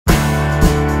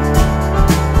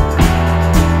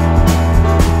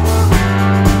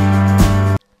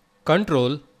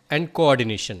Control and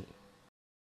coordination.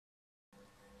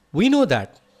 We know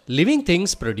that living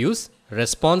things produce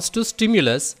response to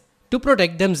stimulus to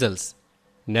protect themselves.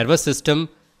 Nervous system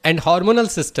and hormonal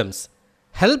systems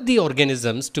help the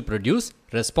organisms to produce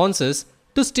responses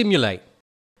to stimuli.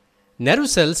 Nerve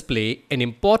cells play an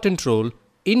important role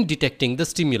in detecting the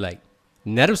stimuli.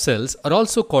 Nerve cells are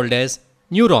also called as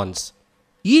neurons.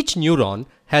 Each neuron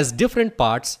has different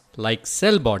parts like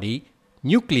cell body,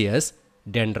 nucleus,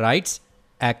 dendrites,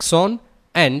 axon,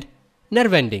 and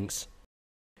nerve endings.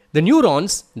 The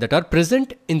neurons that are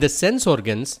present in the sense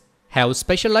organs have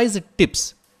specialized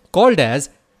tips called as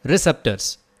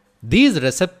receptors. These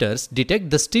receptors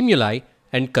detect the stimuli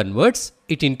and converts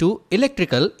it into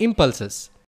electrical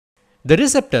impulses. The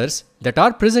receptors that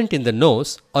are present in the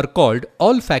nose are called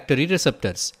olfactory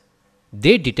receptors.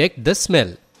 They detect the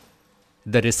smell.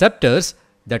 The receptors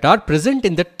that are present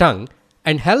in the tongue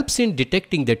and helps in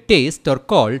detecting the taste are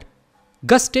called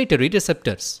gustatory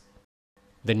receptors.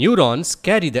 The neurons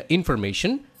carry the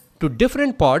information to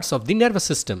different parts of the nervous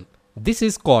system. This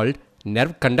is called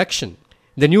nerve conduction.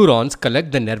 The neurons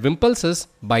collect the nerve impulses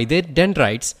by their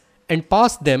dendrites and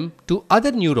pass them to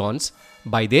other neurons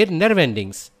by their nerve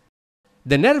endings.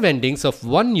 The nerve endings of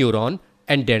one neuron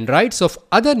and dendrites of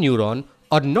other neuron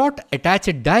are not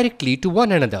attached directly to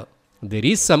one another. There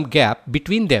is some gap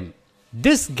between them.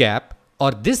 This gap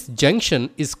or this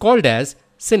junction is called as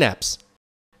synapse.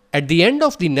 At the end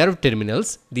of the nerve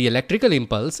terminals, the electrical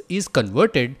impulse is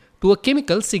converted to a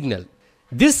chemical signal.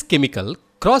 This chemical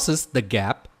crosses the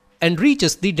gap and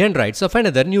reaches the dendrites of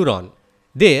another neuron.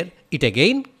 There, it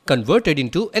again converted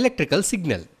into electrical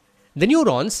signal. The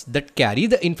neurons that carry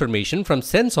the information from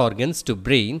sense organs to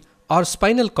brain or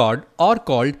spinal cord are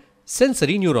called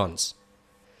sensory neurons.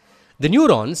 The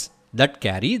neurons that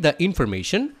carry the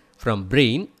information from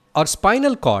brain or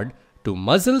spinal cord to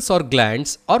muscles or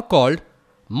glands are called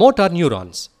motor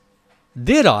neurons.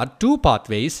 There are two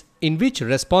pathways in which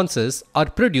responses are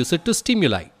produced to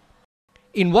stimuli.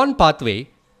 In one pathway,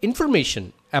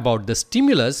 information about the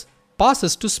stimulus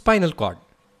passes to spinal cord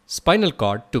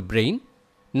to brain.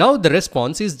 Now the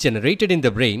response is generated in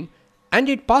the brain and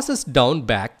it passes down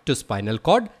back to spinal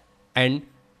cord and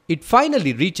it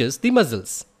finally reaches the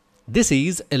muscles. This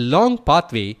is a long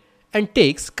pathway and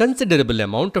takes considerable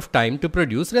amount of time to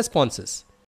produce responses.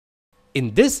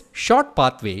 In this short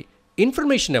pathway,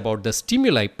 information about the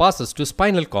stimuli passes to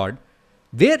spinal cord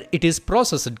where it is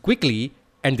processed quickly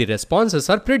and the responses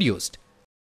are produced.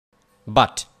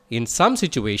 But in some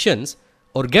situations,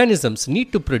 organisms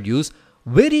need to produce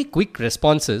very quick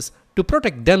responses to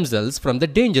protect themselves from the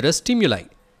dangerous stimuli.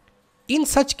 In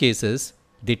such cases,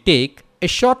 they take a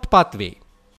short pathway.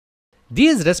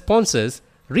 These responses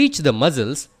reach the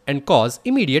muscles and cause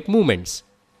immediate movements.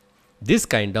 This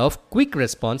kind of quick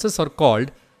responses are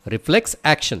called reflex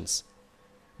actions.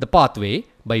 The pathway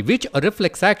by which a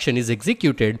reflex action is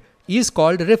executed is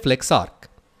called reflex arc.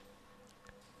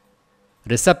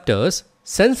 Receptors,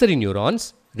 sensory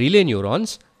neurons, relay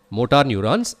neurons, motor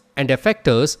neurons, and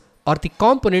effectors are the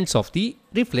components of the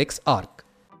reflex arc.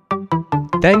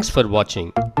 Thanks for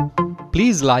watching.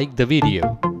 Please like the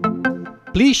video.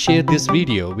 Please share this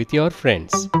video with your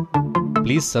friends.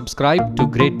 Please subscribe to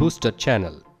Grade Booster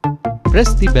channel.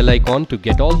 Press the bell icon to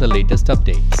get all the latest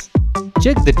updates.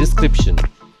 Check the description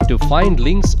to find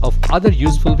links of other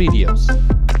useful videos.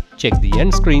 Check the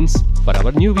end screens for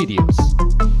our new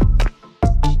videos.